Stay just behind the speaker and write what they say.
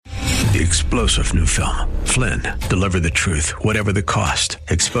The explosive new film, Flynn, deliver the truth, whatever the cost,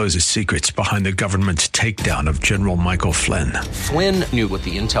 exposes secrets behind the government's takedown of General Michael Flynn. Flynn knew what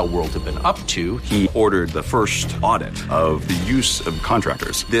the intel world had been up to. He ordered the first audit of the use of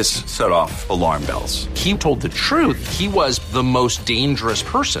contractors. This set off alarm bells. He told the truth. He was the most dangerous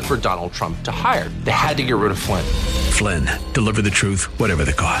person for Donald Trump to hire. They had to get rid of Flynn. Flynn, deliver the truth, whatever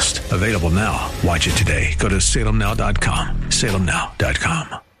the cost. Available now. Watch it today. Go to salemnow.com.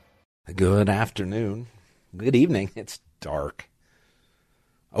 salemnow.com. Good afternoon. Good evening. It's dark.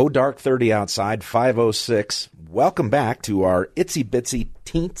 Oh, dark 30 outside, 5:06. Welcome back to our itsy bitsy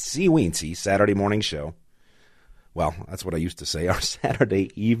teensy weensy Saturday morning show. Well, that's what I used to say, our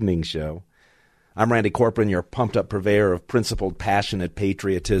Saturday evening show. I'm Randy Corcoran, your pumped up purveyor of principled, passionate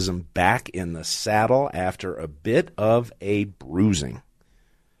patriotism, back in the saddle after a bit of a bruising.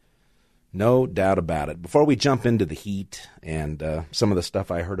 No doubt about it. Before we jump into the heat and some of the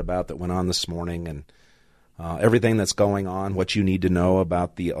stuff I heard about that went on this morning and everything that's going on, what you need to know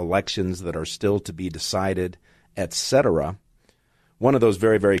about the elections that are still to be decided, etc., one of those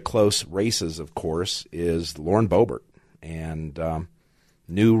very, very close races, of course, is Lauren Boebert. And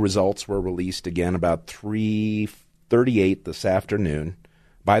new results were released again about 3:38 this afternoon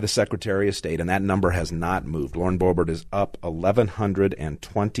by the Secretary of State, and that number has not moved. Lauren Boebert is up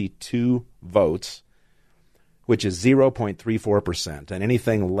 1,122 votes, which is 0.34%, and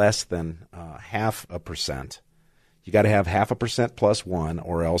anything less than 0.5%, you got to have 0.5% plus 1,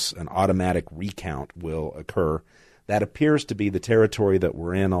 or else an automatic recount will occur. That appears to be the territory that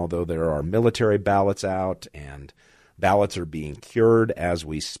we're in, although there are military ballots out, and ballots are being cured as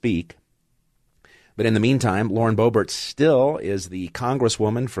we speak. But in the meantime, Lauren Boebert still is the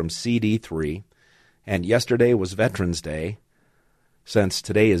congresswoman from CD3, and yesterday was Veterans Day. Since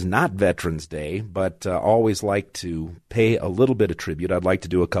today is not Veterans Day, but always like to pay a little bit of tribute, I'd like to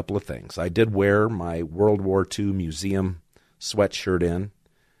do a couple of things. I did wear my World War II museum sweatshirt in,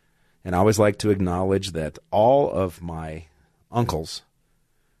 and I always like to acknowledge that all of my uncles,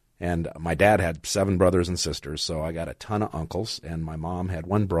 and my dad had 7 brothers and sisters, so I got a ton of uncles, and my mom had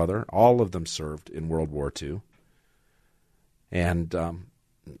 1 brother. All of them served in World War II. And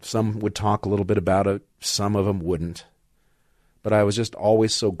some would talk a little bit about it, some of them wouldn't. But I was just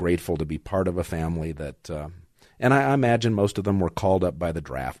always so grateful to be part of a family that, and I imagine most of them were called up by the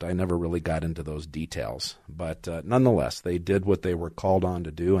draft. I never really got into those details. But nonetheless, they did what they were called on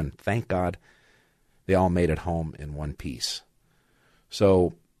to do, and thank God they all made it home in one piece.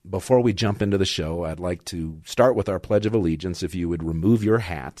 So before we jump into the show, I'd like to start with our Pledge of Allegiance. If you would remove your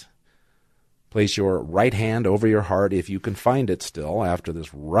hat, place your right hand over your heart if you can find it still after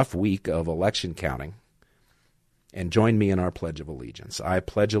this rough week of election counting, and join me in our Pledge of Allegiance. I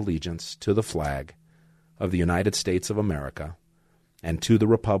pledge allegiance to the flag of the United States of America and to the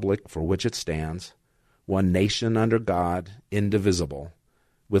republic for which it stands, one nation under God, indivisible,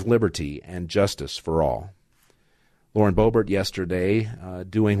 with liberty and justice for all. Lauren Boebert yesterday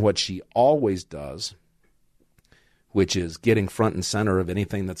doing what she always does, which is getting front and center of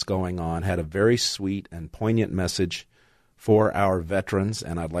anything that's going on, had a very sweet and poignant message for our veterans,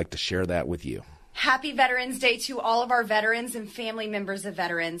 and I'd like to share that with you. Happy Veterans Day to all of our veterans and family members of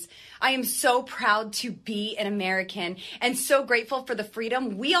veterans. I am so proud to be an American and so grateful for the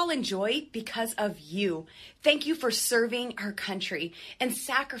freedom we all enjoy because of you. Thank you for serving our country and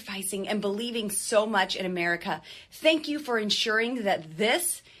sacrificing and believing so much in America. Thank you for ensuring that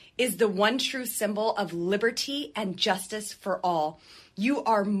this is the one true symbol of liberty and justice for all. You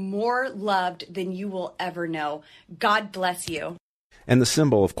are more loved than you will ever know. God bless you. And the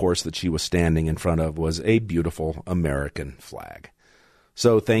symbol, of course, that she was standing in front of was a beautiful American flag.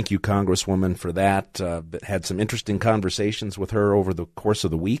 So thank you, Congresswoman, for that. Had some interesting conversations with her over the course of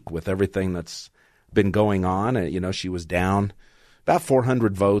the week with everything that's been going on. She was down about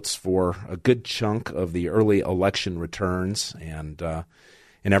 400 votes for a good chunk of the early election returns. And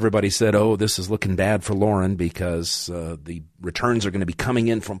everybody said, oh, this is looking bad for Lauren because the returns are going to be coming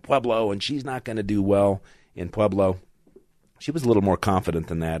in from Pueblo, and she's not going to do well in Pueblo. She was a little more confident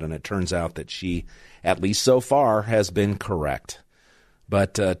than that, and it turns out that she, at least so far, has been correct.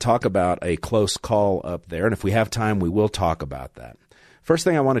 But talk about a close call up there, and if we have time, we will talk about that. First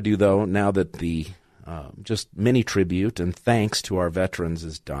thing I want to do, though, now that the just mini tribute and thanks to our veterans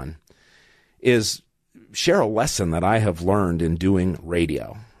is done, is share a lesson that I have learned in doing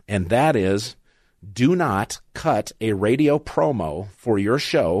radio, and that is do not cut a radio promo for your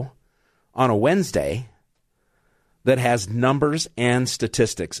show on a Wednesday that has numbers and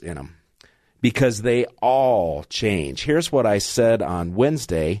statistics in them, because they all change. Here's what I said on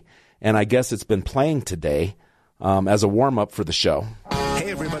Wednesday, and I guess it's been playing today as a warm-up for the show. Hey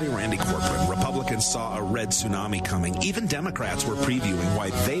Hey everybody, Randy Corcoran. Republicans saw a red tsunami coming. Even Democrats were previewing why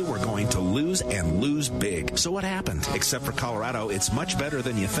they were going to lose and lose big. So what happened? Except for Colorado, it's much better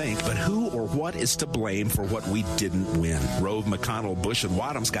than you think. But who or what is to blame for what we didn't win? Rove, McConnell, Bush, and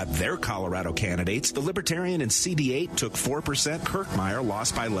Wadhams got their Colorado candidates. The Libertarian in CD8 took 4%. Kirkmeyer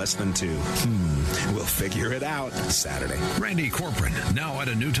lost by less than 2. We'll figure it out Saturday. Randy Corcoran, now at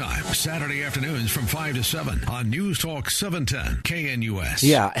a new time, Saturday afternoons from 5 to 7 on News Talk 710 KNUS.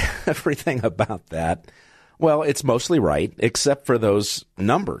 Yeah, everything about that. Well, it's mostly right, except for those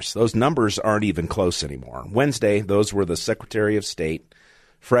numbers. Those numbers aren't even close anymore. Wednesday, those were the Secretary of State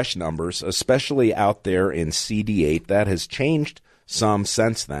fresh numbers, especially out there in CD8. That has changed some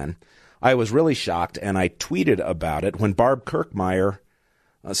since then. I was really shocked, and I tweeted about it when Barb Kirkmeyer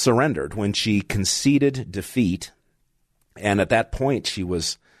surrendered, when she conceded defeat. And at that point, she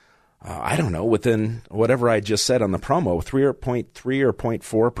was, within whatever I just said on the promo, 3.3 or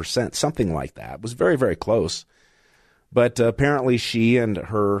 0.4%, something like that. It was very, very close. But apparently she and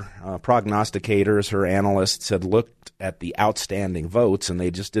her prognosticators, her analysts, had looked at the outstanding votes, and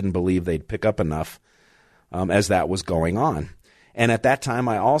they just didn't believe they'd pick up enough as that was going on. And at that time,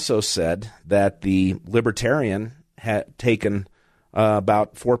 I also said that the Libertarian had taken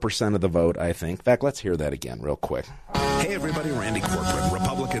about 4% of the vote, I think. In fact, let's hear that again real quick. Hey everybody, Randy Corcoran.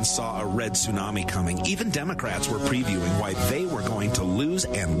 Republicans saw a red tsunami coming. Even Democrats were previewing why they were going to lose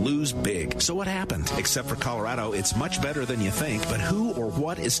and lose big. So what happened? Except for Colorado, it's much better than you think. But who or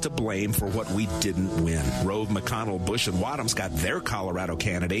what is to blame for what we didn't win? Rove, McConnell, Bush, and Wadhams got their Colorado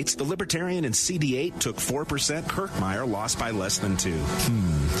candidates. The Libertarian in CD8 took 4%. Kirkmeyer lost by less than 2.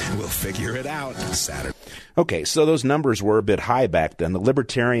 We'll figure it out Saturday. Okay, so those numbers were a bit high back then. The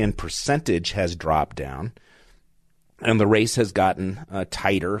Libertarian percentage has dropped down, and the race has gotten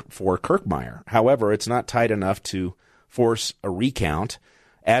tighter for Kirkmeyer. However, it's not tight enough to force a recount.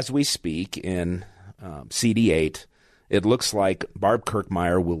 As we speak in CD8, it looks like Barb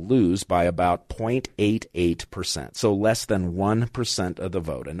Kirkmeyer will lose by about 0.88%, so less than 1% of the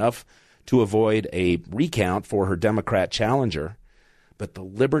vote, enough to avoid a recount for her Democrat challenger. But the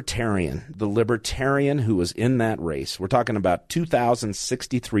Libertarian who was in that race, we're talking about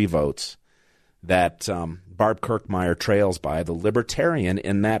 2,063 votes that Barb Kirkmeyer trails by. The Libertarian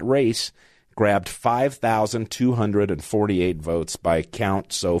in that race grabbed 5,248 votes by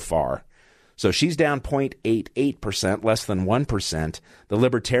count so far. So she's down 0.88%, less than 1%. The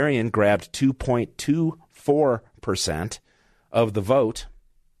Libertarian grabbed 2.24% of the vote.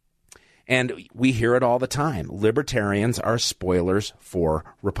 And we hear it all the time. Libertarians are spoilers for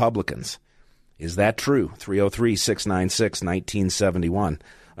Republicans. Is that true? 303-696-1971.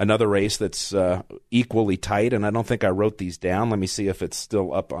 Another race that's equally tight, and I don't think I wrote these down. Let me see if it's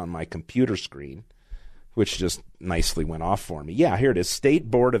still up on my computer screen, which just nicely went off for me. Yeah, here it is. State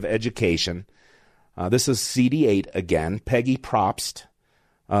Board of Education. This is CD8 again. Peggy Propst.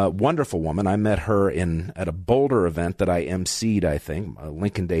 Wonderful woman. I met her at a Boulder event that I emceed, I think, a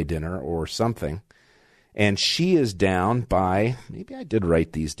Lincoln Day dinner or something. And she is down by, maybe I did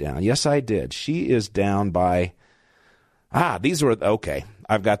write these down. Yes, I did. She is down by, these were, okay,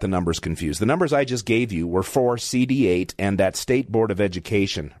 I've got the numbers confused. The numbers I just gave you were for CD8 and that State Board of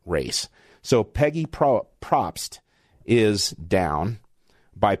Education race. So Peggy Propst is down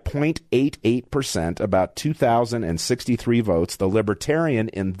by 0.88%, about 2,063 votes. The Libertarian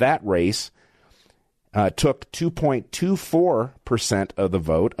in that race took 2.24% of the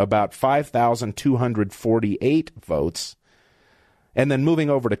vote, about 5,248 votes. And then moving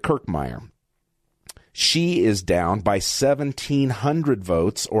over to Kirkmeyer, she is down by 1,700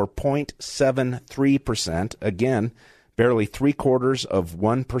 votes, or 0.73%. Again, barely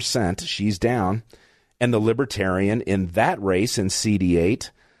 0.75%. She's down. And the Libertarian in that race in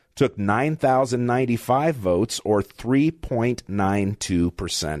CD8 took 9,095 votes, or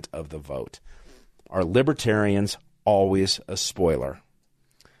 3.92% of the vote. Are Libertarians always a spoiler?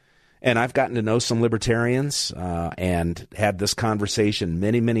 And I've gotten to know some Libertarians and had this conversation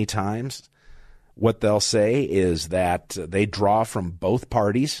many, many times. What they'll say is that they draw from both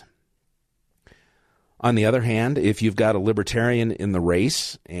parties. On the other hand, if you've got a Libertarian in the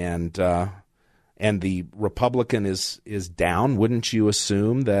race and the Republican is down, wouldn't you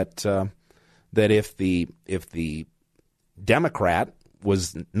assume that if the Democrat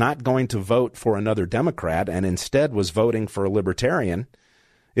was not going to vote for another Democrat and instead was voting for a Libertarian,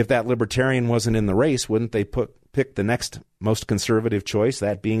 if that Libertarian wasn't in the race, wouldn't they pick the next most conservative choice,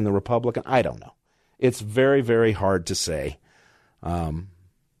 that being the Republican? I don't know. It's very, very hard to say.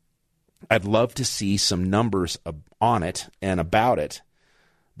 I'd love to see some numbers on it and about it,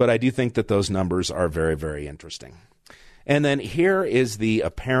 but I do think that those numbers are very, very interesting. And then here is the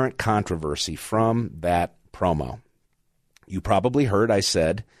apparent controversy from that promo. You probably heard I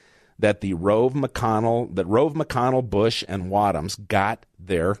said that Rove, McConnell, Bush, and Wadhams got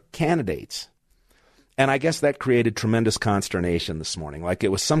their candidates. And I guess that created tremendous consternation this morning, like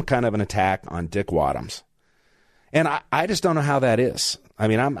it was some kind of an attack on Dick Wadhams. And I just don't know how that is. I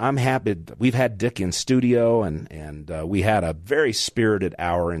mean, I'm happy. We've had Dick in studio, and we had a very spirited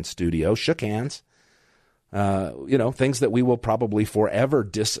hour in studio, shook hands, things that we will probably forever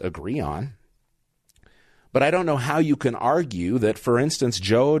disagree on. But I don't know how you can argue that, for instance,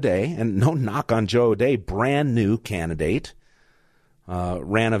 Joe O'Dea, and no knock on Joe O'Dea, brand new candidate,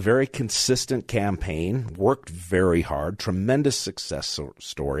 ran a very consistent campaign, worked very hard, tremendous success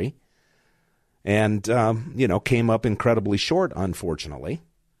story, and, came up incredibly short, unfortunately.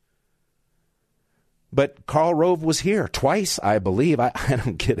 But Karl Rove was here twice, I believe. I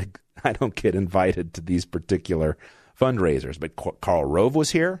don't get invited to these particular fundraisers, but Karl Rove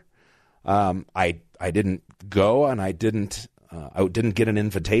was here. I didn't go, and I didn't get an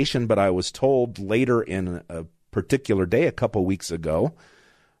invitation, but I was told later in a particular day, a couple weeks ago,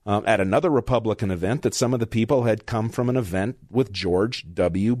 at another Republican event, that some of the people had come from an event with George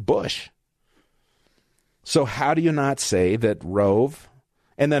W. Bush. So how do you not say that Rove,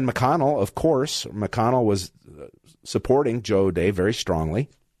 and then McConnell, of course, McConnell was supporting Joe O'Dea very strongly.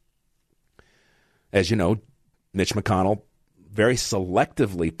 As you know, Mitch McConnell very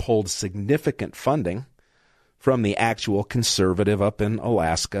selectively pulled significant funding from the actual conservative up in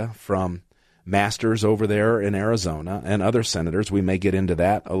Alaska, from Masters over there in Arizona, and other senators. We may get into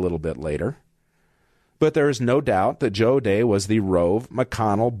that a little bit later. But there is no doubt that Joe O'Dea was the Rove,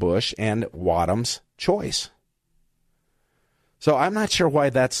 McConnell, Bush, and Wadhams choice. So I'm not sure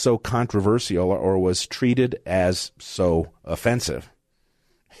why that's so controversial or was treated as so offensive.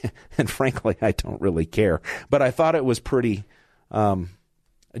 And frankly, I don't really care. But I thought it was pretty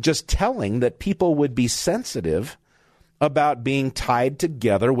just telling that people would be sensitive about being tied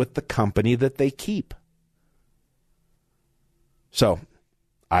together with the company that they keep. So,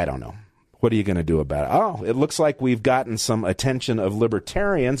 I don't know. What are you going to do about it? Oh, it looks like we've gotten some attention of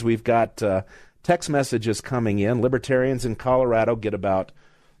libertarians. We've got text messages coming in. Libertarians in Colorado get about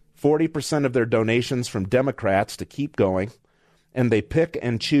 40% of their donations from Democrats to keep going, and they pick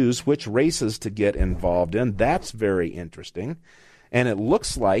and choose which races to get involved in. That's very interesting. And it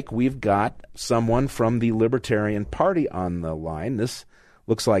looks like we've got someone from the Libertarian Party on the line. This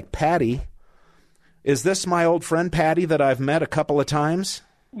looks like Patty. Is this my old friend Patty that I've met a couple of times?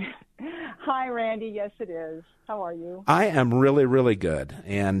 Hi, Randy. Yes, it is. How are you? I am really, really good.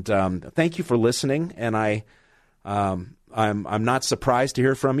 And thank you for listening. And I'm not surprised to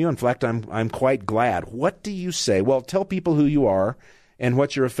hear from you. In fact, I'm quite glad. What do you say? Well, tell people who you are and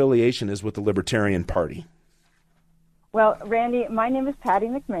what your affiliation is with the Libertarian Party. Well, Randy, my name is Patty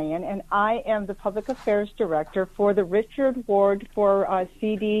McMahon, and I am the Public Affairs Director for the Richard Ward for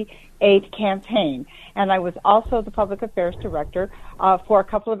CD8 campaign. And I was also the Public Affairs Director for a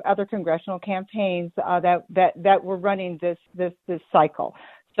couple of other congressional campaigns that were running this cycle.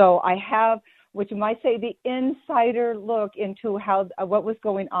 So I have, what you might say, the insider look into how what was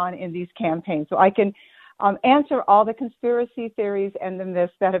going on in these campaigns. So I can answer all the conspiracy theories and the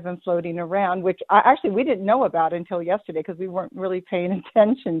myths that have been floating around, which we didn't know about until yesterday because we weren't really paying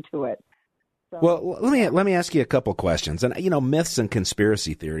attention to it. So, well, let me ask you a couple questions. And myths and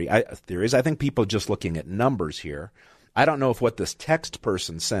conspiracy theories. I think people just looking at numbers here. I don't know if what this text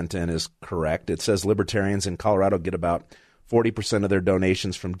person sent in is correct. It says libertarians in Colorado get about 40% of their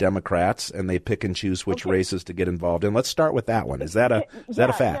donations from Democrats, and they pick and choose which races to get involved in. Let's start with that one. Is that a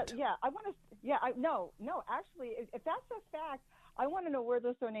fact? Yeah, I want to. Yeah, no. Actually, if that's a fact, I want to know where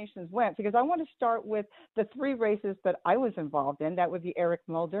those donations went, because I want to start with the three races that I was involved in. That would be Eric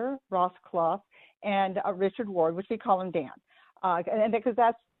Mulder, Ross Clough, and Richard Ward, which we call him Dan, and because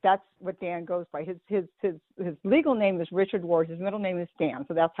that's what Dan goes by. His legal name is Richard Ward. His middle name is Dan,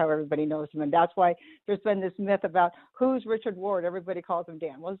 so that's how everybody knows him. And that's why there's been this myth about who's Richard Ward. Everybody calls him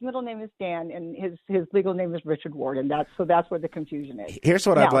Dan. Well, his middle name is Dan, and his legal name is Richard Ward, and that's where the confusion is. Here's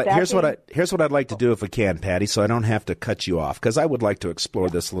what I'd like to do if we can, Patty, so I don't have to cut you off, because I would like to explore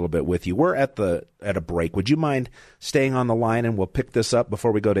this a little bit with you. We're at a break. Would you mind staying on the line, and we'll pick this up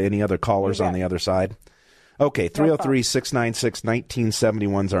before we go to any other callers on the other side? Okay,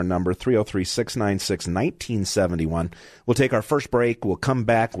 303-696-1971 is our number, 303-696-1971. We'll take our first break. We'll come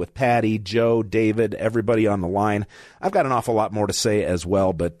back with Patty, Joe, David, everybody on the line. I've got an awful lot more to say as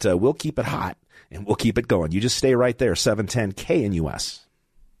well, but we'll keep it hot, and we'll keep it going. You just stay right there, 710 KNUS.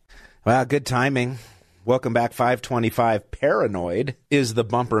 Well, good timing. Welcome back, 525. Paranoid is the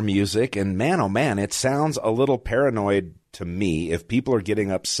bumper music, and man, oh man, it sounds a little paranoid to me if people are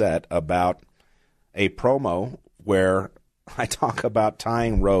getting upset about a promo where I talk about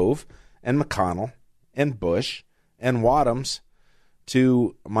tying Rove and McConnell and Bush and Wadhams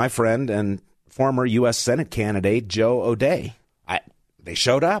to my friend and former U.S. Senate candidate Joe O'Dea. They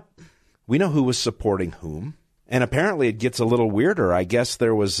showed up. We know who was supporting whom. And apparently it gets a little weirder. I guess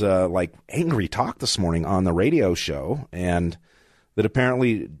there was angry talk this morning on the radio show, and that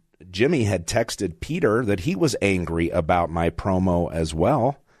apparently Jimmy had texted Peter that he was angry about my promo as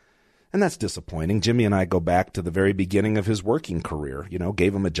well. And that's disappointing. Jimmy and I go back to the very beginning of his working career.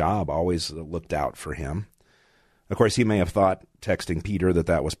 Gave him a job, always looked out for him. Of course, he may have thought texting Peter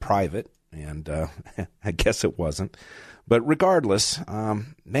that was private, and I guess it wasn't. But regardless,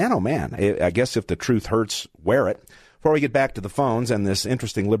 man, oh man, I guess if the truth hurts, wear it. Before we get back to the phones and this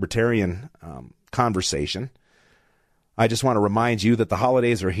interesting libertarian conversation, I just want to remind you that the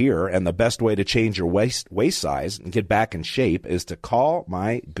holidays are here, and the best way to change your waist size and get back in shape is to call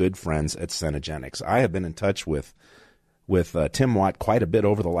my good friends at Cenegenics. I have been in touch with Tim Watt quite a bit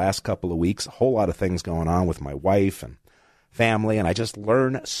over the last couple of weeks, a whole lot of things going on with my wife and family, and I just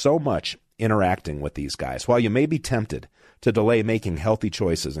learn so much interacting with these guys. While you may be tempted to delay making healthy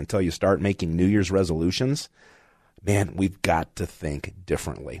choices until you start making New Year's resolutions, man, we've got to think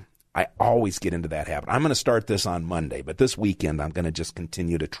differently. I always get into that habit. I'm going to start this on Monday, but this weekend I'm going to just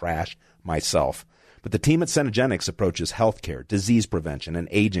continue to trash myself. But the team at Cenegenics approaches healthcare, disease prevention, and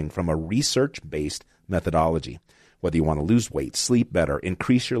aging from a research-based methodology. Whether you want to lose weight, sleep better,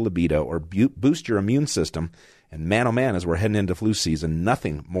 increase your libido, or boost your immune system, and man, oh man, as we're heading into flu season,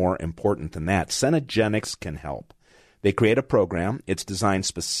 nothing more important than that. Cenegenics can help. They create a program. It's designed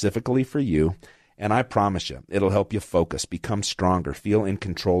specifically for you, and I promise you, it'll help you focus, become stronger, feel in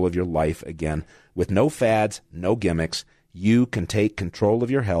control of your life again. With no fads, no gimmicks, you can take control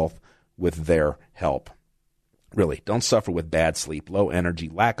of your health with their help. Really, don't suffer with bad sleep, low energy,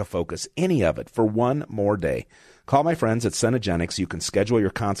 lack of focus, any of it for one more day. Call my friends at Cenegenics. You can schedule your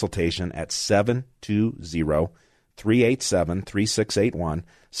consultation at 720-387-3681,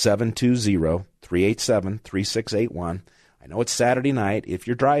 720-387-3681. I know it's Saturday night. If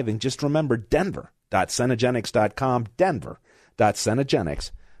you're driving, just remember denver.cenegenics.com,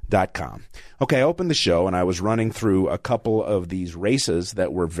 denver.cenegenics.com. Okay, I opened the show, and I was running through a couple of these races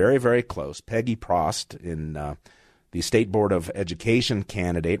that were very, very close. Peggy Prost in the State Board of Education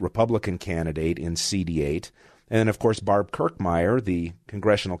candidate, Republican candidate in CD8, and, of course, Barb Kirkmeyer, the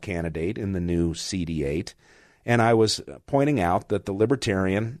congressional candidate in the new CD8. And I was pointing out that the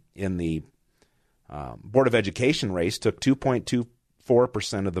Libertarian in the Board of Education race took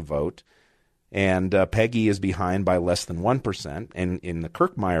 2.24% of the vote, and Peggy is behind by less than 1%. And in the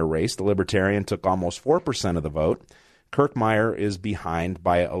Kirkmeyer race, the Libertarian took almost 4% of the vote. Kirkmeyer is behind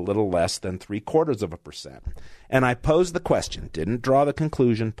by a little less than 0.75%. And I posed the question, didn't draw the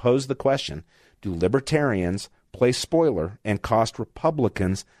conclusion, posed the question, do Libertarians play spoiler and cost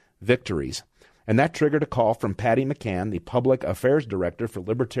Republicans victories? And that triggered a call from Patty McCann, the Public Affairs Director for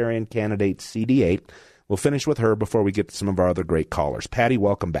Libertarian candidate CD8. We'll finish with her before we get to some of our other great callers. Patty,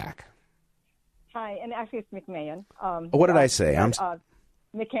 welcome back. Hi, and actually it's McMahon. What did I say?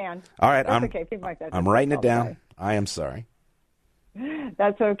 McCann. All right, okay. Like that. I'm writing it down. Sorry. I am sorry.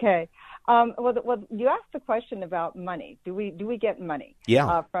 That's okay. Well, you asked the question about money. Do we get money?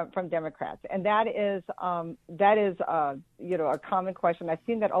 Yeah. From Democrats, and that is a common question. I've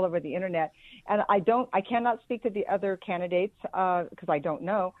seen that all over the internet, and I cannot speak to the other candidates because I don't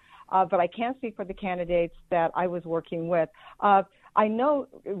know, but I can speak for the candidates that I was working with. I know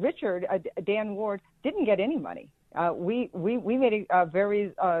Richard Dan Ward didn't get any money. We made a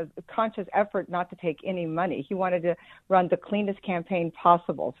very conscious effort not to take any money. He wanted to run the cleanest campaign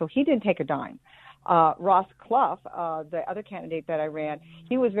possible, so he didn't take a dime. Ross Clough, the other candidate that I ran,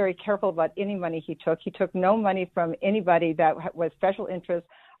 he was very careful about any money he took. He took no money from anybody that was special interest,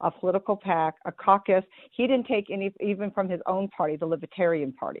 a political PAC, a caucus. He didn't take any even from his own party, the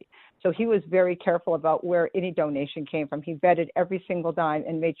Libertarian Party. So he was very careful about where any donation came from. He vetted every single dime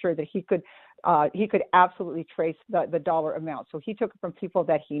and made sure that he could absolutely trace the dollar amount. So he took it from people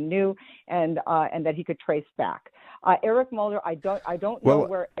that he knew and that he could trace back. Eric Mulder, I don't know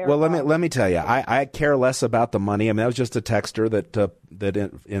where Eric. Well, let me tell you, I care less about the money. I mean, that was just a texter that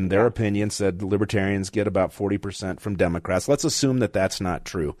in their opinion said Libertarians get about 40% from Democrats. Let's assume that that's not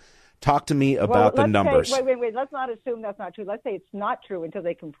true. Talk to me about the numbers. Wait. Let's not assume that's not true. Let's say it's not true until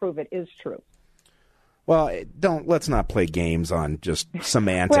they can prove it is true. Well, let's not play games on just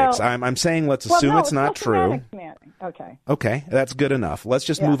semantics. I'm saying let's assume it's not true. Okay. Okay, that's good enough. Let's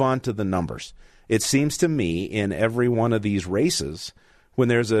just move on to the numbers. It seems to me in every one of these races, when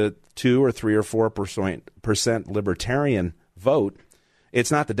there's a 2 or 3 or 4% libertarian vote,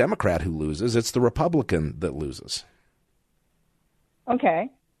 it's not the Democrat who loses, it's the Republican that loses. Okay.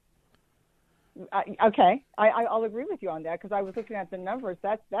 I'll agree with you on that because I was looking at the numbers.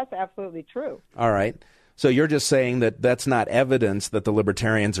 That's absolutely true. All right. So you're just saying that that's not evidence that the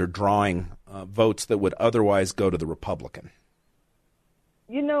Libertarians are drawing votes that would otherwise go to the Republican.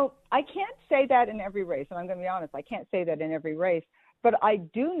 You know, I can't say that in every race, and I'm going to be honest, I can't say that in every race, but I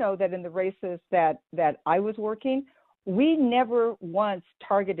do know that in the races that I was working, we never once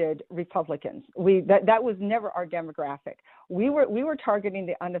targeted Republicans. That was never our demographic. We were targeting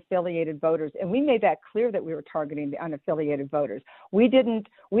the unaffiliated voters, and we made that clear that we were targeting the unaffiliated voters. We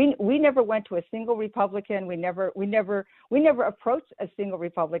never went to a single Republican. We never approached a single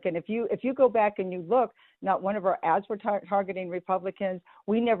Republican. If you go back and you look, not one of our ads were targeting Republicans.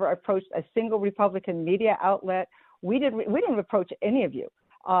 We never approached a single Republican media outlet. We didn't approach any of you.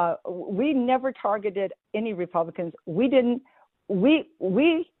 We never targeted any Republicans. We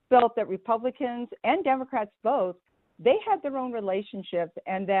felt that Republicans and Democrats both, they had their own relationships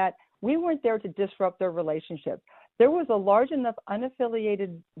and that we weren't there to disrupt their relationships. There was a large enough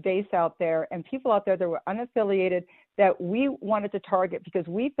unaffiliated base out there and people out there that were unaffiliated that we wanted to target because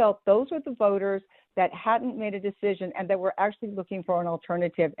we felt those were the voters that hadn't made a decision and that were actually looking for an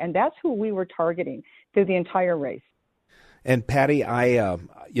alternative. And that's who we were targeting through the entire race. And Patty, I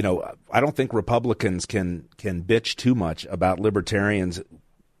don't think Republicans can bitch too much about Libertarians,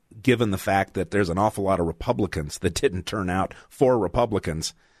 given the fact that there's an awful lot of Republicans that didn't turn out for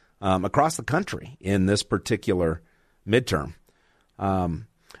Republicans across the country in this particular midterm.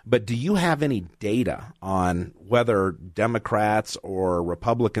 But do you have any data on whether Democrats or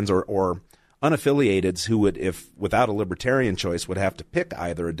Republicans or unaffiliateds who would, if without a Libertarian choice, would have to pick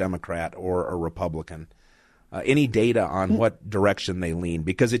either a Democrat or a Republican? Any data on what direction they lean?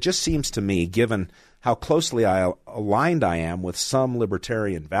 Because it just seems to me, given how closely aligned I am with some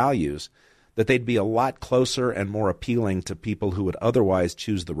libertarian values, that they'd be a lot closer and more appealing to people who would otherwise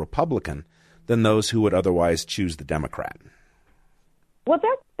choose the Republican than those who would otherwise choose the Democrat. Well,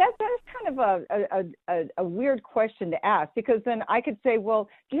 that's kind of a weird question to ask, because then I could say, well,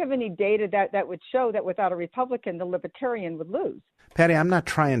 do you have any data that would show that without a Republican, the Libertarian would lose? Patty, I'm not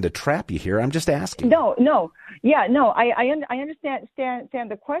trying to trap you here. I'm just asking. No. I understand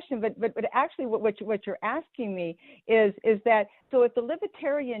the question, but actually, what you're asking me is that so if the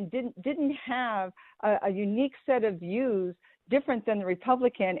Libertarian didn't have a unique set of views different than the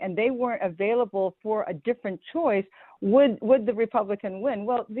Republican, and they weren't available for a different choice, would the Republican win?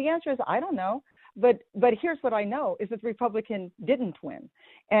 Well, the answer is I don't know. But here's what I know is that the Republican didn't win.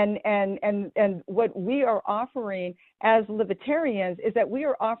 And what we are offering as Libertarians is that we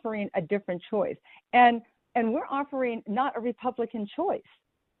are offering a different choice. And we're offering not a Republican choice.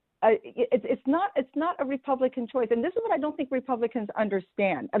 It's not a Republican choice. And this is what I don't think Republicans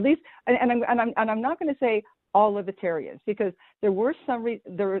understand. At least, and I'm not going to say all Libertarians, because there were some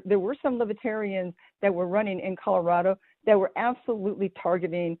Libertarians that were running in Colorado that were absolutely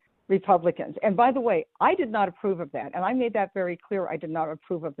targeting Republicans. And by the way, I did not approve of that. And I made that very clear. I did not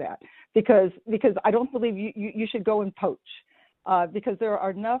approve of that because I don't believe you should go and poach because there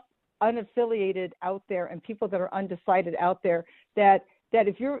are enough unaffiliated out there and people that are undecided out there that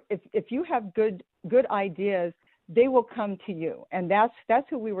if you have good ideas, they will come to you. And that's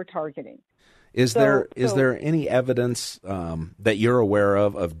who we were targeting. Is there any evidence that you're aware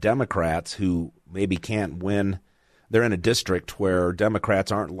of Democrats who maybe can't win? They're in a district where Democrats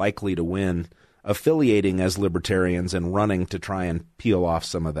aren't likely to win, affiliating as Libertarians and running to try and peel off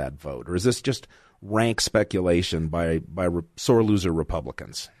some of that vote? Or is this just rank speculation by sore loser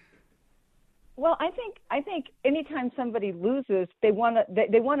Republicans? Well, I think anytime somebody loses, they want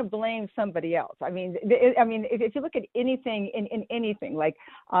to blame somebody else. I mean, if you look at anything in anything, like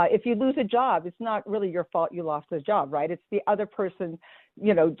if you lose a job, it's not really your fault you lost the job, right? It's the other person's,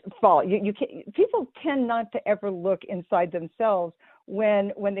 fault. People tend not to ever look inside themselves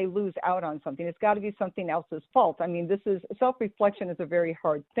when they lose out on something. It's got to be something else's fault. I mean, self-reflection is a very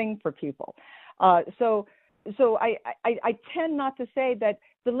hard thing for people. So I tend not to say that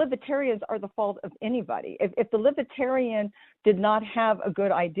the Libertarians are the fault of anybody. If the Libertarian did not have a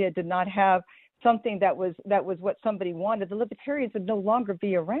good idea, did not have something that was what somebody wanted, the Libertarians would no longer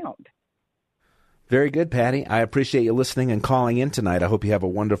be around. Very good, Patty. I appreciate you listening and calling in tonight. I hope you have a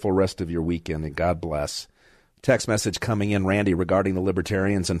wonderful rest of your weekend, and God bless. Text message coming in, Randy, regarding the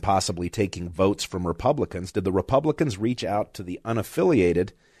Libertarians and possibly taking votes from Republicans. Did the Republicans reach out to the unaffiliated?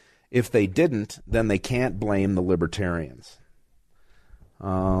 If they didn't, then they can't blame the Libertarians.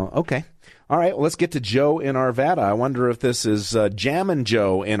 Okay. All right, well, let's get to Joe in Arvada. I wonder if this is Jammin'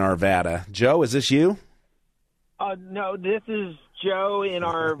 Joe in Arvada. Joe, is this you? No, this is Joe in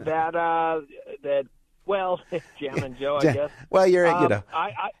Arvada. Jammin' Joe, I guess. Well,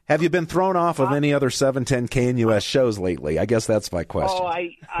 have you been thrown off of any other 710 KNUS shows lately? I guess that's my question. Oh,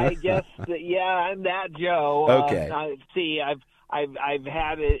 I guess I'm that Joe. Okay. I've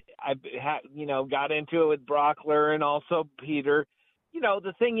had it. Got into it with Brockler and also Peter.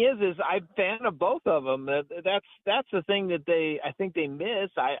 The thing is I'm a fan of both of them. That's the thing that I think they miss.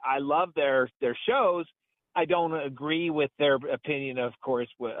 I love their shows. I don't agree with their opinion, of course,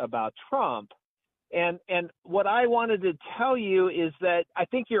 about Trump. And what I wanted to tell you is that I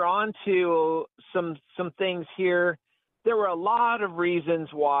think you're on to some things here. There were a lot of reasons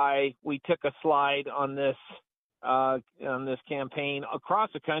why we took a slide on this campaign across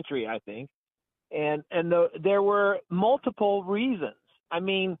the country, I think. And there were multiple reasons. I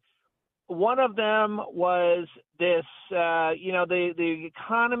mean, one of them was this, the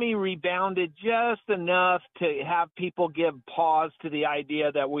economy rebounded just enough to have people give pause to the idea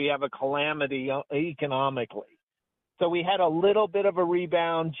that we have a calamity economically. So we had a little bit of a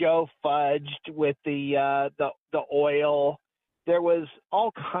rebound. Joe fudged with the oil. There was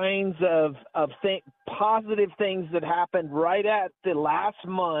all kinds of positive things that happened right at the last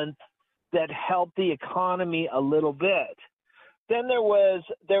month that helped the economy a little bit. Then there was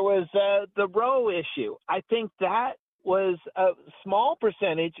the Roe issue. I think that was a small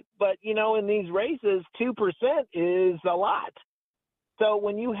percentage, but in these races, 2% is a lot. So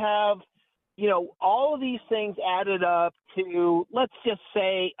when you have, all of these things added up to, let's just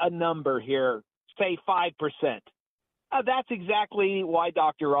say a number here, say 5%. That's exactly why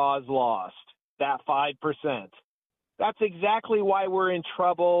Dr. Oz lost, that 5%. That's exactly why we're in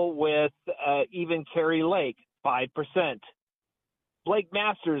trouble with even Kari Lake, 5%. Blake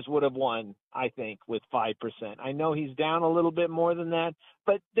Masters would have won, I think, with 5%. I know he's down a little bit more than that,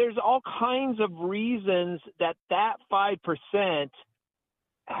 but there's all kinds of reasons that 5%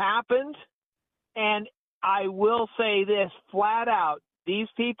 happened. And I will say this flat out. These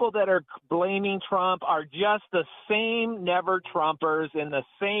people that are blaming Trump are just the same never-Trumpers and the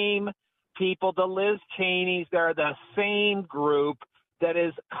same people, the Liz Cheneys. They're the same group that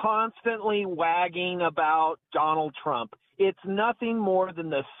is constantly wagging about Donald Trump. It's nothing more than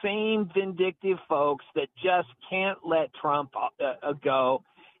the same vindictive folks that just can't let Trump go.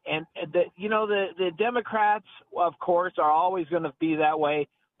 And, the Democrats, of course, are always going to be that way.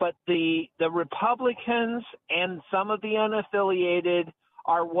 But the Republicans and some of the unaffiliated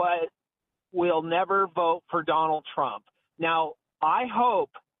are what will never vote for Donald Trump. Now, I hope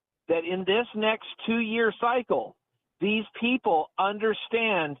that in this next 2-year cycle, these people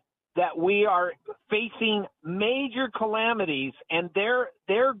understand that we are facing major calamities, and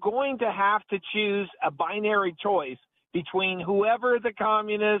they're going to have to choose a binary choice between whoever the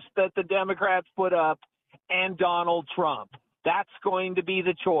communists that the Democrats put up and Donald Trump. That's going to be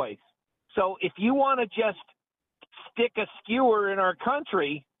the choice. So if you want to just stick a skewer in our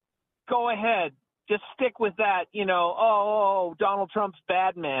country, go ahead. Just stick with that, Donald Trump's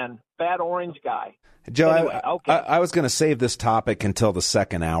bad man, bad orange guy. Joe, anyway, okay. I was going to save this topic until the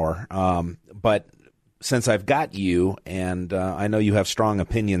second hour, but since I've got you, and I know you have strong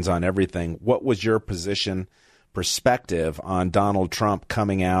opinions on everything, what was your perspective on Donald Trump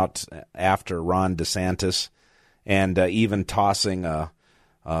coming out after Ron DeSantis and even tossing a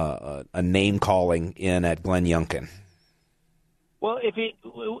name-calling in at Glenn Youngkin? Well, if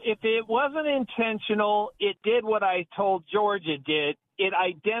it wasn't intentional, it did what I told George it did. It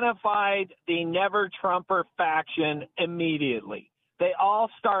identified the never-Trumper faction immediately. They all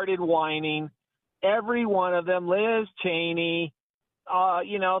started whining, every one of them, Liz Cheney, all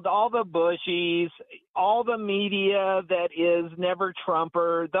the Bushies, all the media that is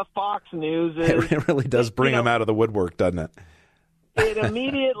never-Trumper, the Fox News. It really does bring them out of the woodwork, doesn't it? It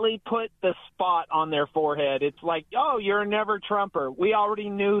immediately put the spot on their forehead. It's like, oh, you're a never-Trumper. We already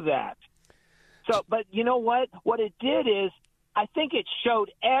knew that. So, but you know what? What it did is, I think it showed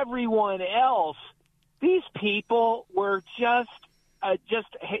everyone else these people were just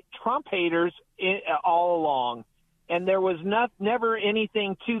Trump haters all along, and there was never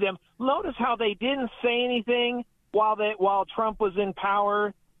anything to them. Notice how they didn't say anything while Trump was in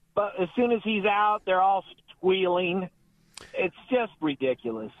power, but as soon as he's out, they're all squealing. It's just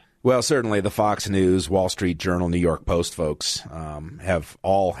ridiculous. Well, certainly the Fox News, Wall Street Journal, New York Post folks have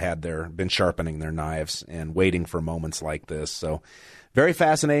all been sharpening their knives and waiting for moments like this. So very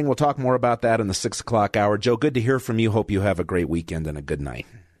fascinating. We'll talk more about that in the 6 o'clock hour. Joe, good to hear from you. Hope you have a great weekend and a good night.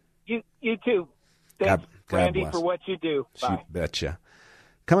 You too. Thanks, God Randy, bless. for what you do. Bye. You betcha.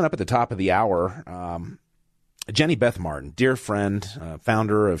 Coming up at the top of the hour, Jenny Beth Martin, dear friend,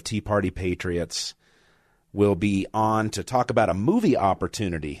 founder of Tea Party Patriots, will be on to talk about a movie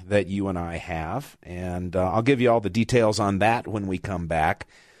opportunity that you and I have, and I'll give you all the details on that when we come back.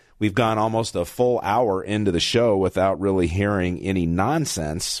 We've gone almost a full hour into the show without really hearing any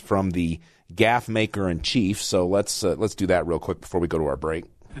nonsense from the gaffe maker in chief, so let's do that real quick before we go to our break.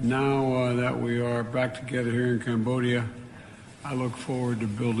 And now that we are back together here in Cambodia, I look forward to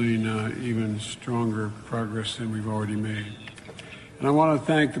building even stronger progress than we've already made. And I want to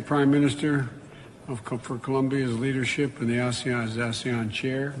thank the Prime Minister for Colombia's leadership in the ASEAN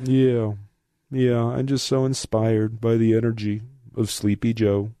chair. Yeah, I'm just so inspired by the energy of Sleepy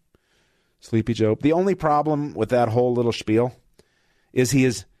Joe. Sleepy Joe. The only problem with that whole little spiel is he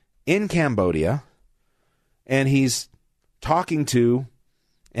is in Cambodia, and he's talking to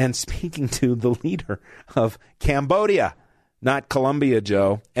and speaking to the leader of Cambodia, not Colombia,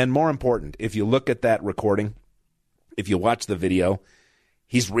 Joe. And more important, if you look at that recording, if you watch the video,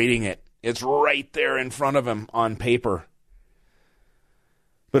 he's reading it. It's right there in front of him on paper.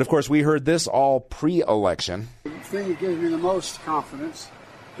 But, of course, we heard this all pre-election. The thing that gives me the most confidence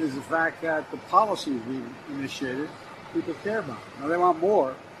is the fact that the policies we've initiated, people care about. Now, they want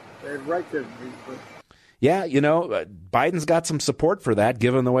more. They have right to be. Yeah, Biden's got some support for that,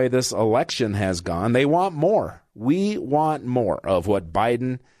 given the way this election has gone. They want more. We want more of what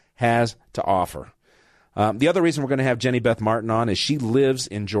Biden has to offer. The other reason we're going to have Jenny Beth Martin on is she lives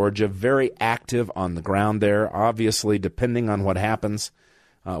in Georgia, very active on the ground there. Obviously, depending on what happens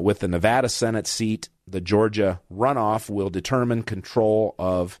with the Nevada Senate seat, the Georgia runoff will determine control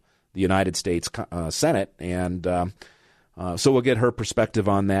of the United States Senate. And so we'll get her perspective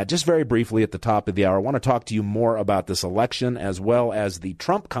on that. Just very briefly at the top of the hour, I want to talk to you more about this election as well as the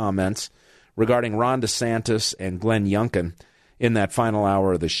Trump comments regarding Ron DeSantis and Glenn Youngkin in that final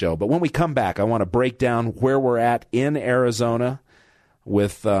hour of the show. But when we come back, I want to break down where we're at in Arizona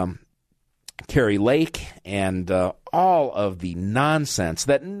with Kari Lake and all of the nonsense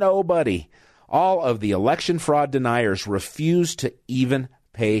that all of the election fraud deniers refuse to even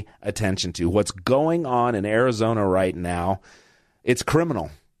pay attention to. What's going on in Arizona right now, it's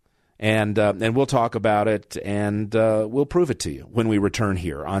criminal. And we'll talk about it, and we'll prove it to you when we return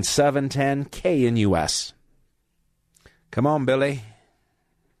here on 710 KNUS. Come on, Billy.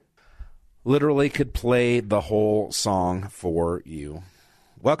 Literally could play the whole song for you.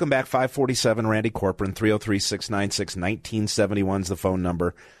 Welcome back, 547, Randy Corcoran, 303-696-1971 is the phone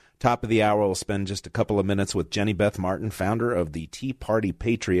number. Top of the hour, we'll spend just a couple of minutes with Jenny Beth Martin, founder of the Tea Party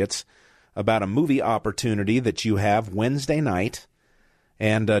Patriots, about a movie opportunity that you have Wednesday night.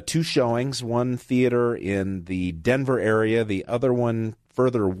 And two showings, one theater in the Denver area, the other one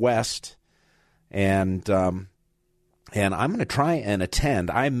further west. And I'm going to try and attend.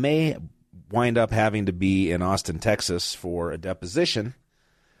 I may wind up having to be in Austin, Texas for a deposition.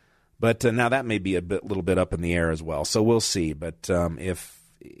 But now that may be little bit up in the air as well. So we'll see. But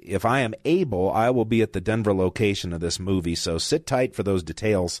if I am able, I will be at the Denver location of this movie. So sit tight for those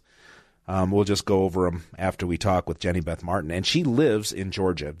details. We'll just go over them after we talk with Jenny Beth Martin. And she lives in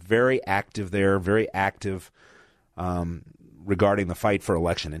Georgia, very active there, very active regarding the fight for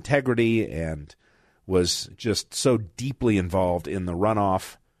election integrity, and was just so deeply involved in the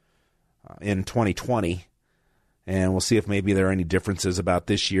runoff in 2020. And we'll see if maybe there are any differences about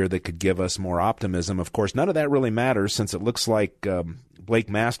this year that could give us more optimism. Of course, none of that really matters since it looks like Blake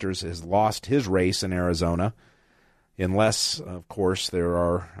Masters has lost his race in Arizona, unless, of course, there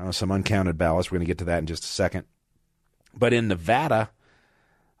are some uncounted ballots. We're going to get to that in just a second. But in Nevada,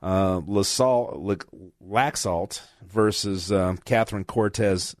 Laxalt versus Catherine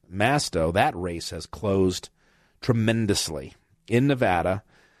Cortez Masto, that race has closed tremendously. In Nevada,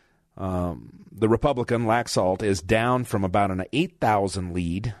 the Republican Laxalt is down from about an 8,000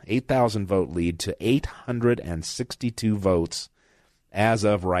 vote lead to 862 votes as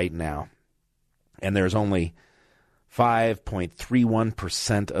of right now. And there's only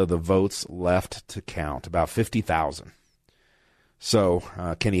 5.31% of the votes left to count, about 50,000. So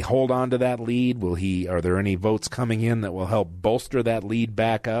can he hold on to that lead? Are there any votes coming in that will help bolster that lead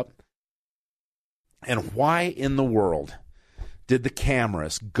back up? And why in the world did the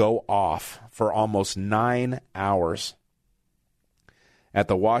cameras go off for almost 9 hours at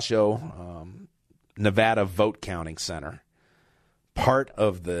the Washoe, Nevada Vote Counting Center? Part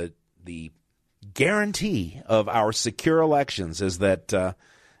of the guarantee of our secure elections is that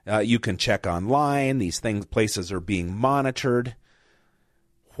you can check online. These places are being monitored.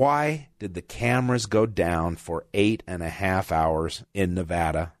 Why did the cameras go down for 8.5 hours in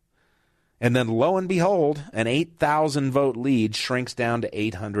Nevada? And then, lo and behold, an 8,000 vote lead shrinks down to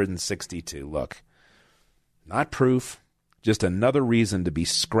 862. Look, not proof, just another reason to be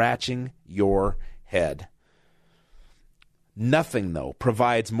scratching your head. Nothing, though,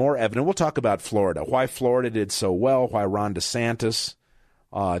 provides more evidence. We'll talk about Florida, why Florida did so well, why Ron DeSantis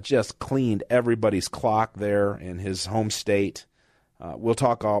just cleaned everybody's clock there in his home state. We'll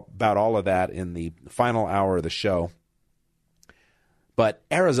talk about all of that in the final hour of the show. But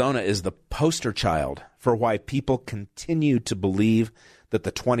Arizona is the poster child for why people continue to believe that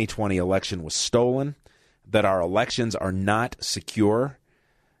the 2020 election was stolen, that our elections are not secure,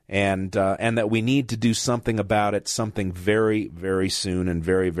 and that we need to do something about it, something very, very soon and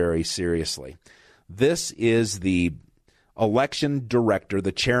very, very seriously. This is the election director,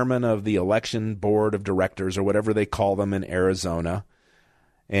 the chairman of the election board of directors, or whatever they call them in Arizona,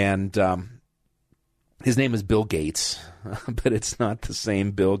 and his name is Bill Gates, but it's not the same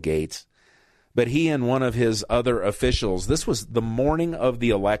Bill Gates. But he and one of his other officials, this was the morning of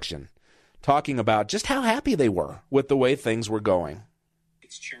the election, talking about just how happy they were with the way things were going.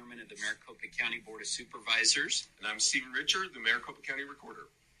 It's chairman of the Maricopa County Board of Supervisors. And I'm Stephen Richard, the Maricopa County Recorder.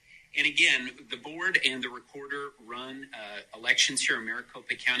 And again, the board and the recorder run elections here in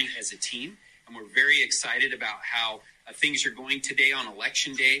Maricopa County as a team. And we're very excited about how things are going today on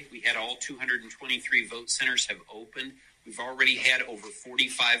Election Day. We had all 223 vote centers have opened. We've already had over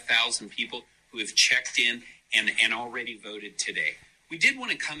 45,000 people who have checked in and already voted today. We did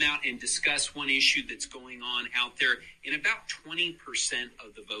want to come out and discuss one issue that's going on out there in about 20%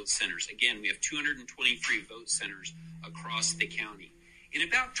 of the vote centers. Again, we have 223 vote centers across the county. In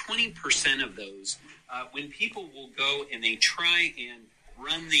about 20% of those, when people will go and they try and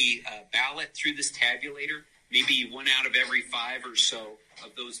run the ballot through this tabulator, maybe 1 out of every 5 or so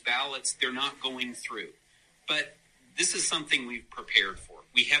of those ballots, they're not going through. But this is something we've prepared for.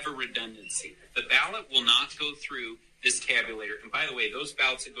 We have a redundancy. The ballot will not go through this tabulator. And by the way, those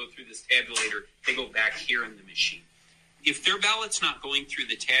ballots that go through this tabulator, they go back here in the machine. If their ballot's not going through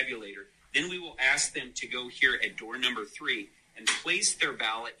the tabulator, then we will ask them to go here at door number 3 and place their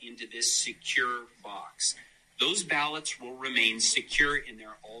ballot into this secure box. Those ballots will remain secure in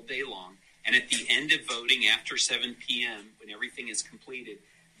there all day long. And at the end of voting after 7 p.m., when everything is completed,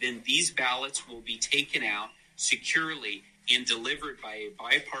 then these ballots will be taken out securely and delivered by a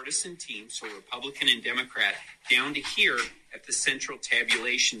bipartisan team, so Republican and Democrat, down to here at the Central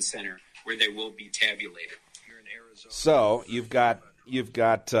Tabulation Center, where they will be tabulated. Here in Arizona. So you've got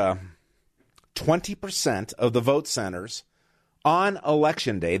 20% of the vote centers on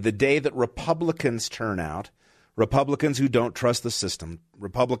Election Day, the day that Republicans turn out, Republicans who don't trust the system,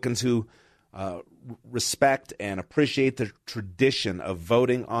 Republicans who respect and appreciate the tradition of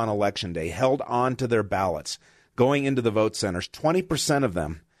voting on Election Day, held on to their ballots going into the vote centers. 20% of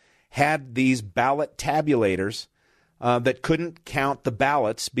them had these ballot tabulators that couldn't count the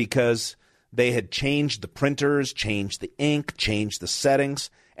ballots because they had changed the printers, changed the ink, changed the settings,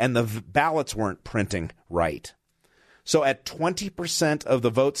 and the ballots weren't printing right. So at 20% of the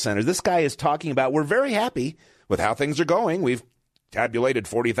vote centers, this guy is talking about, we're very happy with how things are going. We've tabulated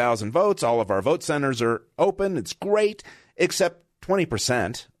 40,000 votes. All of our vote centers are open. It's great, except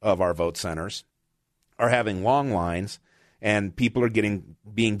 20% of our vote centers are having long lines, and people are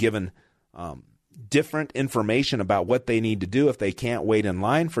being given different information about what they need to do if they can't wait in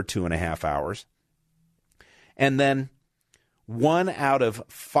line for 2.5 hours. And then 1 out of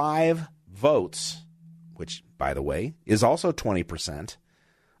 5 votes, which, by the way, is also 20%,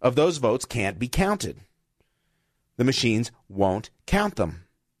 of those votes can't be counted. The machines won't count them.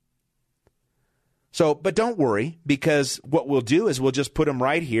 So, but don't worry, because what we'll do is we'll just put them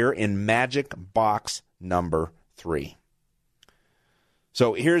right here in magic box number 3.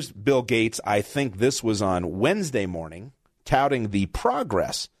 So here's Bill Gates. I think this was on Wednesday morning, touting the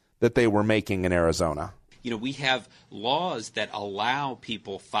progress that they were making in Arizona. You know, we have laws that allow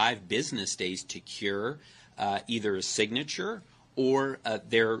people 5 business days to cure either a signature or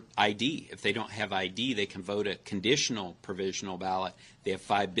their ID. If they don't have ID, they can vote a conditional provisional ballot. They have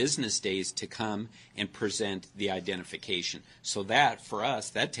 5 business days to come and present the identification. So that, for us,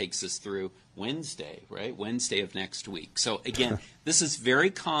 that takes us through Wednesday, right? Wednesday of next week. So again, this is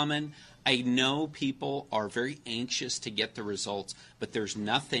very common. I know people are very anxious to get the results, but there's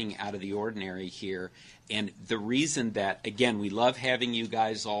nothing out of the ordinary here. And the reason that, again, we love having you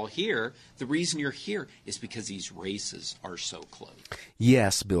guys all here, the reason you're here is because these races are so close.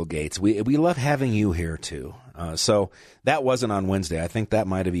 Yes, Bill Gates. We love having you here, too. So that wasn't on Wednesday. I think that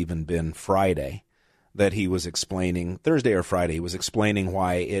might have even been Friday that he was explaining, Thursday or Friday, he was explaining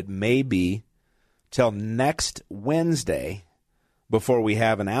why it may be till next Wednesday before we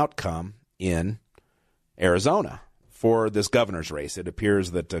have an outcome in Arizona for this governor's race. It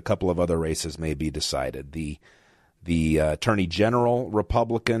appears that a couple of other races may be decided. The Attorney General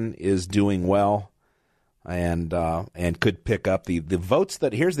Republican is doing well and could pick up the votes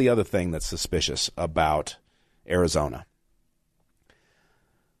that. Here's the other thing that's suspicious about Arizona.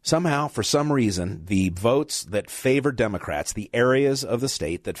 Somehow, for some reason, the votes that favor Democrats, the areas of the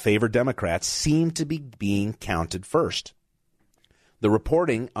state that favor Democrats, seem to be being counted first. The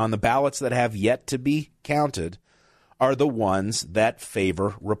reporting on the ballots that have yet to be counted are the ones that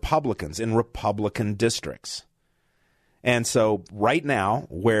favor Republicans in Republican districts. And so right now,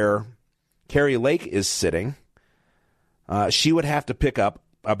 where Kari Lake is sitting, she would have to pick up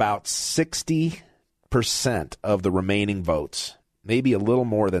about 60% of the remaining votes. Maybe a little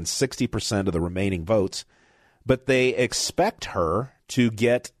more than 60% of the remaining votes, but they expect her to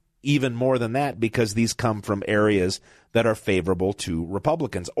get even more than that because these come from areas that are favorable to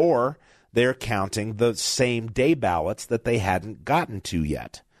Republicans, or they're counting the same day ballots that they hadn't gotten to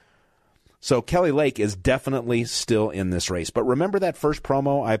yet. So Kari Lake is definitely still in this race. But remember that first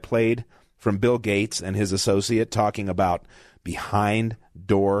promo I played from Bill Gates and his associate talking about behind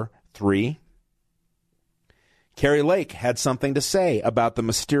door 3? Kari Lake had something to say about the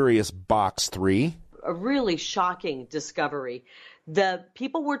mysterious Box 3. A really shocking discovery. The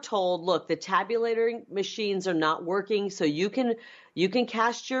people were told, look, the tabulating machines are not working, so you can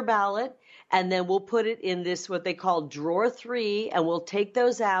cast your ballot, and then we'll put it in this, what they call drawer 3, and we'll take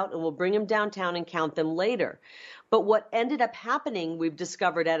those out, and we'll bring them downtown and count them later. But what ended up happening, we've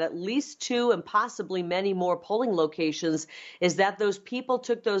discovered at least 2 and possibly many more polling locations, is that those people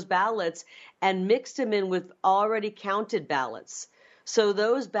took those ballots and mixed them in with already counted ballots. So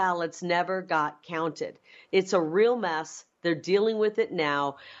those ballots never got counted. It's a real mess. They're dealing with it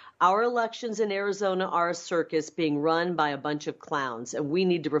now. Our elections in Arizona are a circus being run by a bunch of clowns, and we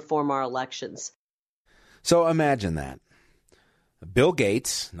need to reform our elections. So imagine that. Bill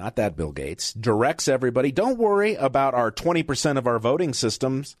Gates, not that Bill Gates, directs everybody, don't worry about our 20% of our voting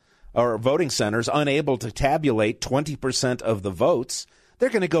systems or voting centers unable to tabulate 20% of the votes. They're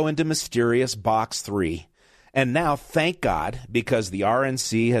going to go into mysterious Box 3. And now, thank God, because the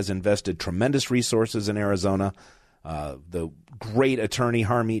RNC has invested tremendous resources in Arizona. The great attorney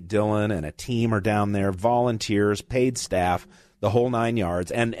Harmeet Dillon and a team are down there, volunteers, paid staff, the whole 9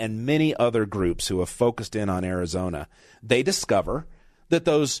 yards, and many other groups who have focused in on Arizona. They discover that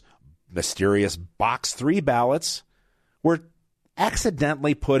those mysterious Box 3 ballots were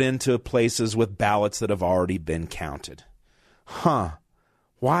accidentally put into places with ballots that have already been counted.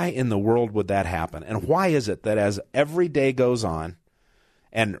 Why in the world would that happen? And why is it that as every day goes on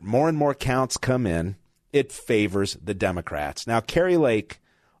and more counts come in, it favors the Democrats? Now, Kari Lake,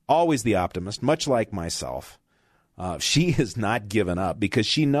 always the optimist, much like myself, she has not given up because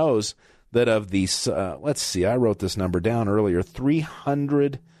she knows that of these, let's see, I wrote this number down earlier,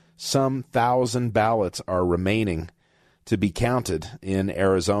 300-some thousand ballots are remaining to be counted in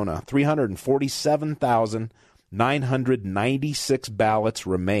Arizona. 347,996 ballots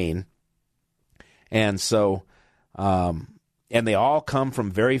remain. And so, and they all come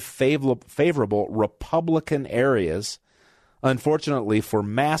from very favorable Republican areas. Unfortunately for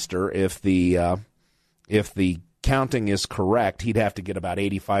Master, if the counting is correct, he'd have to get about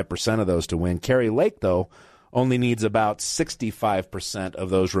 85% of those to win. Kari Lake, though, only needs about 65% of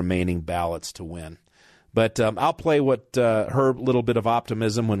those remaining ballots to win. But I'll play what her little bit of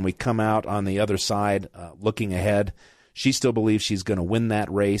optimism when we come out on the other side, looking ahead. She still believes she's going to win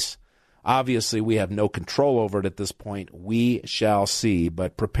that race. Obviously, we have no control over it at this point. We shall see,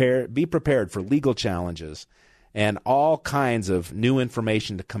 but be prepared for legal challenges and all kinds of new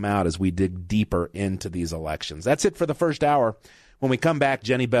information to come out as we dig deeper into these elections. That's it for the first hour. When we come back,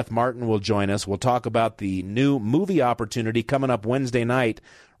 Jenny Beth Martin will join us. We'll talk about the new movie opportunity coming up Wednesday night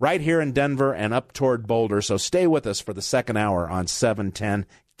right here in Denver and up toward Boulder. So stay with us for the second hour on 710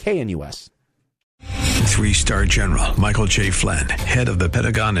 KNUS. 3-star General Michael J. Flynn, head of the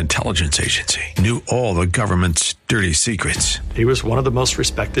Pentagon Intelligence Agency, knew all the government's dirty secrets. He was one of the most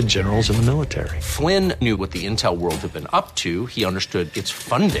respected generals in the military. Flynn knew what the intel world had been up to. He understood its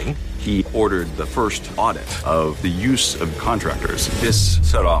funding. He ordered the first audit of the use of contractors. This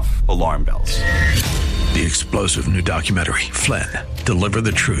set off alarm bells. The explosive new documentary, Flynn, Deliver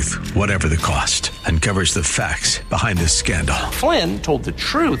the Truth, Whatever the Cost, uncovers the facts behind this scandal. Flynn told the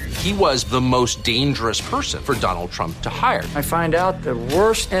truth. He was the most dangerous person for Donald Trump to hire. I find out the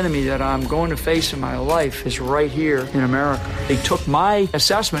worst enemy that I'm going to face in my life is right here in America. They took my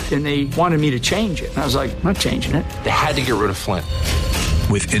assessment and they wanted me to change it. And I was like, I'm not changing it. They had to get rid of Flynn.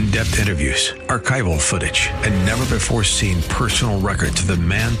 With in-depth interviews, archival footage, and never-before-seen personal records of the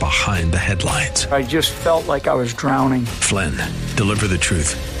man behind the headlines. I just felt like I was drowning. Flynn, deliver the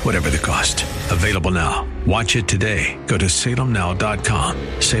truth, whatever the cost. Available now. Watch it today. Go to salemnow.com.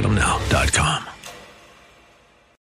 salemnow.com.